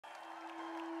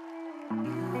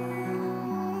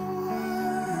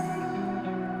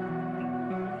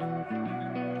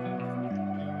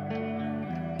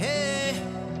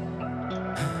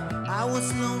I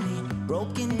was lonely,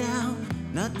 broken down.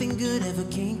 Nothing good ever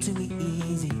came to me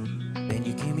easy. Then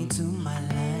you came into my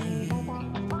life.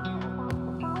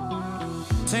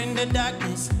 Turned the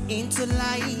darkness into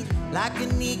light. Like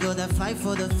an eagle that flies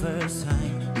for the first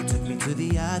time. You took me to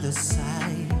the other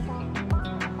side.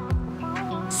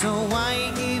 So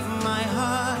I give my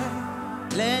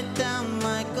heart, let down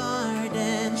my guard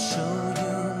and show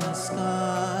you my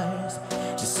scars.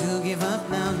 Just to give up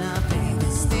now, baby,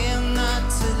 still not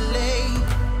too late.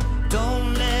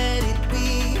 Don't let it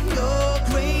be your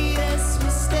greatest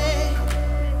mistake.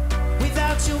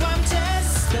 Without you I'm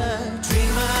just a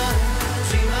dreamer,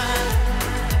 dreamer.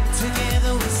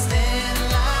 Together we stand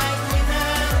like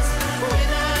winners,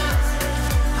 winners.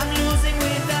 I'm losing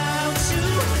without you,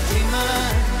 dreamer,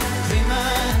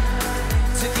 dreamer.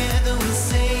 Together we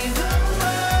save the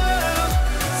world,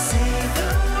 save the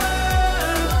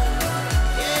world,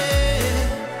 yeah.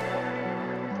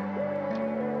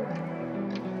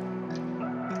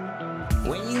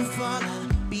 When you fall, I'll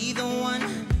be the one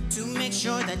to make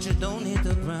sure that you don't hit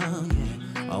the ground,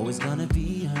 yeah. Always gonna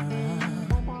be around.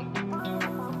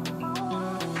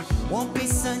 Won't be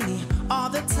sunny all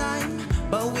the time,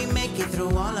 but we make it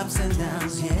through all ups and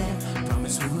downs, yeah.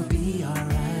 Promise we will be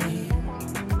alright.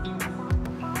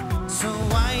 So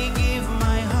I give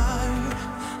my heart,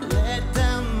 let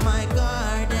down my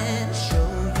guard and show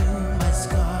you my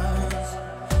scars.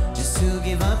 Just to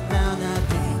give up now,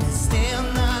 baby, still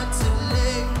not too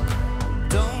late.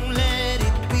 Don't let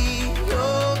it be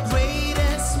your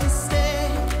greatest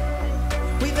mistake.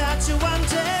 Without you I'm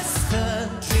just a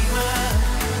dreamer,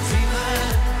 dreamer.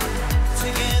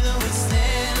 Together we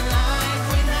stand like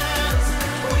winners,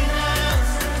 winners.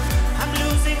 I'm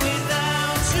losing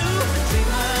without you,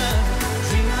 dreamer,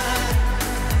 dreamer.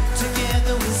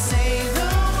 Together we save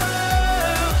the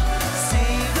world,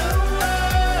 save the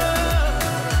world,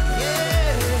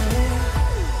 yeah.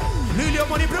 Luleå,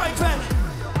 mår ni bra ikväll?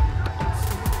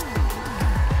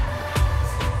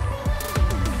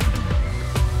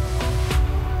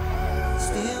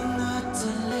 Still not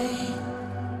too late.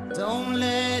 Don't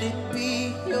let it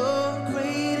be your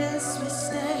greatest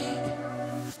mistake.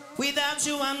 Without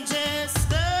you I'm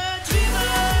just a